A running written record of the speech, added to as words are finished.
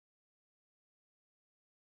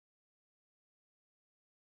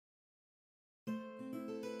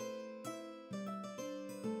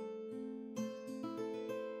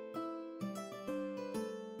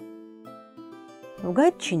В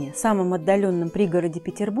Гатчине, самом отдаленном пригороде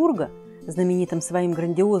Петербурга, знаменитом своим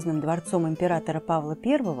грандиозным дворцом императора Павла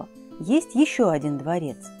Первого, есть еще один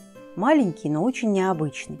дворец. Маленький, но очень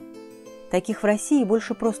необычный. Таких в России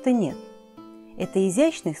больше просто нет. Это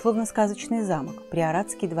изящный, словно сказочный замок,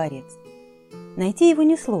 Приоратский дворец. Найти его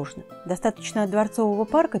несложно. Достаточно от Дворцового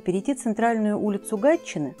парка перейти центральную улицу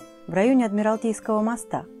Гатчины в районе Адмиралтейского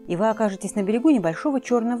моста, и вы окажетесь на берегу небольшого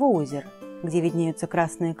Черного озера, где виднеются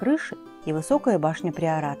красные крыши и высокая башня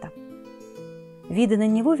Приората. Виды на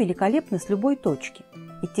него великолепны с любой точки.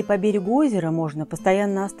 Идти по берегу озера можно,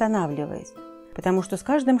 постоянно останавливаясь, потому что с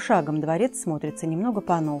каждым шагом дворец смотрится немного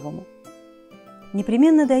по-новому.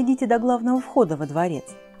 Непременно дойдите до главного входа во дворец.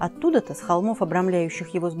 Оттуда-то, с холмов,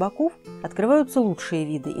 обрамляющих его с боков, открываются лучшие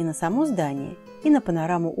виды и на само здание, и на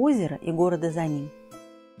панораму озера и города за ним.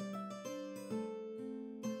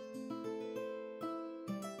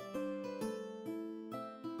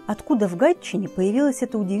 Откуда в Гатчине появилось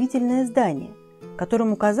это удивительное здание,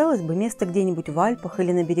 которому, казалось бы, место где-нибудь в Альпах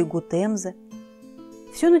или на берегу Темзы?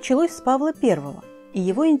 Все началось с Павла Первого и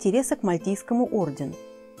его интереса к Мальтийскому ордену.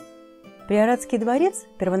 Приоратский дворец,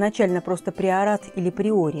 первоначально просто приорат или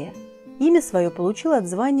приория, имя свое получил от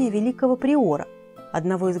звания великого приора,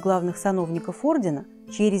 одного из главных сановников ордена,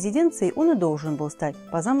 чьей резиденцией он и должен был стать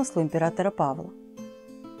по замыслу императора Павла.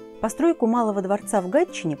 Постройку малого дворца в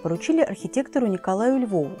Гатчине поручили архитектору Николаю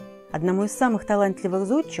Львову, одному из самых талантливых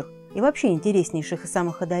зодчих и вообще интереснейших и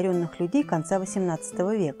самых одаренных людей конца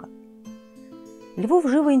XVIII века. Львов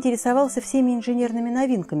живо интересовался всеми инженерными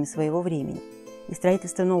новинками своего времени, и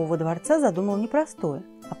строительство нового дворца задумал не простое,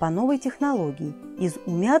 а по новой технологии, из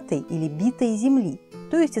умятой или битой земли,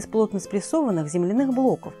 то есть из плотно спрессованных земляных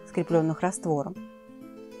блоков, скрепленных раствором.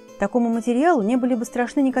 Такому материалу не были бы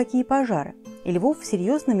страшны никакие пожары, и Львов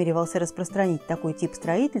всерьез намеревался распространить такой тип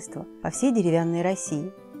строительства по всей деревянной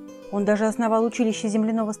России. Он даже основал училище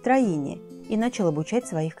земляного строения и начал обучать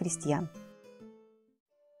своих крестьян.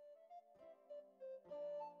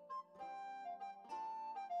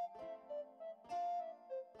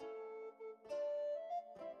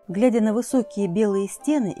 Глядя на высокие белые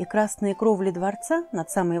стены и красные кровли дворца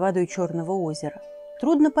над самой водой Черного озера,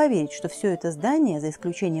 трудно поверить, что все это здание, за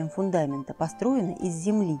исключением фундамента, построено из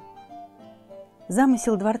земли.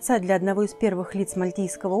 Замысел дворца для одного из первых лиц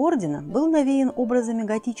Мальтийского ордена был навеян образами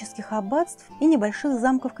готических аббатств и небольших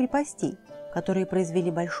замков-крепостей, которые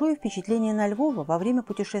произвели большое впечатление на Львова во время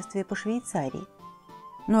путешествия по Швейцарии.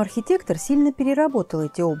 Но архитектор сильно переработал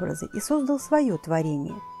эти образы и создал свое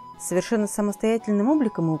творение с совершенно самостоятельным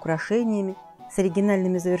обликом и украшениями, с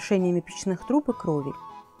оригинальными завершениями печных труб и кровель.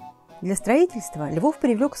 Для строительства Львов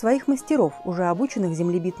привлек своих мастеров, уже обученных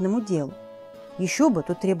землебитному делу. Еще бы,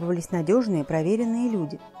 тут требовались надежные, проверенные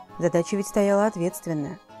люди. Задача ведь стояла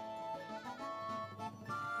ответственная.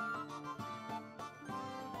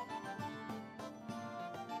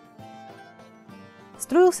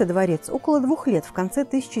 Строился дворец около 2 лет в конце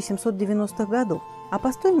 1790-х годов, а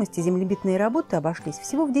по стоимости землебитные работы обошлись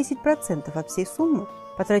всего в 10% от всей суммы,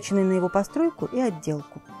 потраченной на его постройку и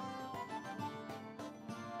отделку.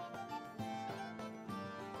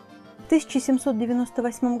 В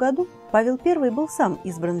 1798 году Павел I был сам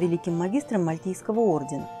избран великим магистром Мальтийского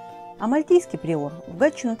ордена, а мальтийский приор в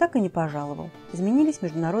Гатчину так и не пожаловал, изменились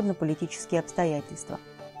международно-политические обстоятельства.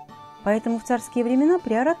 Поэтому в царские времена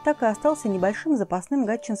приорат так и остался небольшим запасным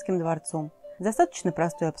гатчинским дворцом, с достаточно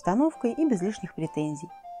простой обстановкой и без лишних претензий.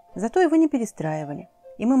 Зато его не перестраивали,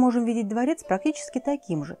 и мы можем видеть дворец практически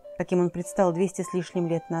таким же, каким он предстал 200 с лишним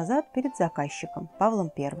лет назад перед заказчиком Павлом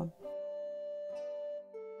Первым.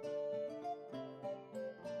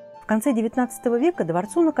 В конце XIX века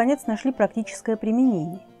дворцу наконец нашли практическое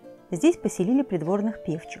применение. Здесь поселили придворных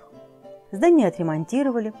певчих. Здание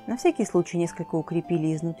отремонтировали, на всякий случай несколько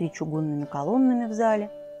укрепили изнутри чугунными колоннами в зале,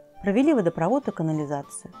 провели водопровод и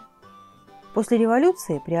канализацию. После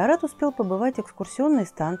революции приорат успел побывать экскурсионной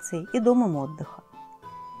станцией и домом отдыха.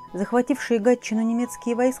 Захватившие Гатчину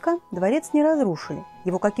немецкие войска дворец не разрушили,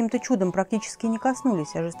 его каким-то чудом практически не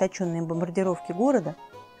коснулись ожесточенные бомбардировки города,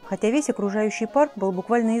 хотя весь окружающий парк был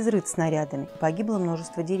буквально изрыт снарядами и погибло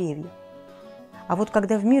множество деревьев. А вот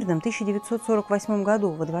когда в мирном 1948 году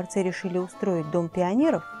во дворце решили устроить Дом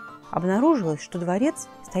пионеров, обнаружилось, что дворец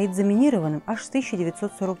стоит заминированным аж с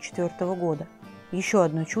 1944 года. Еще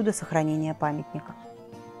одно чудо сохранения памятника.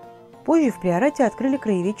 Позже в Приорате открыли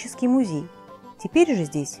краеведческий музей. Теперь же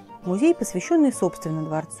здесь музей, посвященный собственно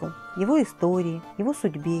дворцу, его истории, его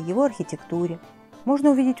судьбе, его архитектуре. Можно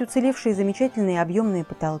увидеть уцелевшие замечательные объемные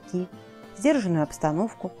потолки, сдержанную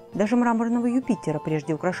обстановку, даже мраморного Юпитера,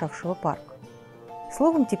 прежде украшавшего парк.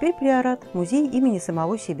 Словом, теперь Приорат – музей имени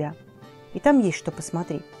самого себя. И там есть что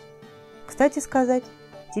посмотреть. Кстати сказать,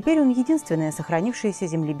 теперь он единственное сохранившееся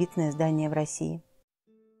землебитное здание в России.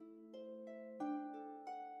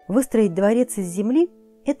 Выстроить дворец из земли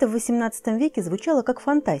 – это в XVIII веке звучало как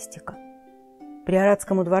фантастика.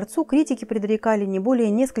 Приоратскому дворцу критики предрекали не более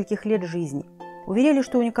нескольких лет жизни, уверяли,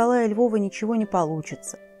 что у Николая Львова ничего не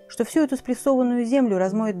получится, что всю эту спрессованную землю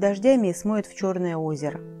размоет дождями и смоет в Черное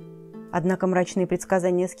озеро. Однако мрачные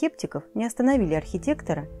предсказания скептиков не остановили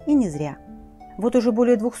архитектора, и не зря. Вот уже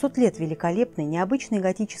более 200 лет великолепный, необычный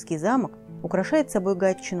готический замок украшает собой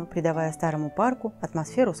Гатчину, придавая старому парку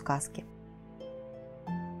атмосферу сказки.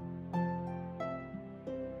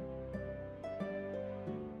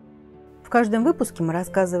 В каждом выпуске мы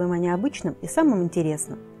рассказываем о необычном и самом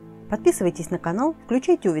интересном. Подписывайтесь на канал,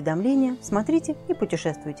 включайте уведомления, смотрите и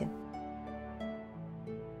путешествуйте.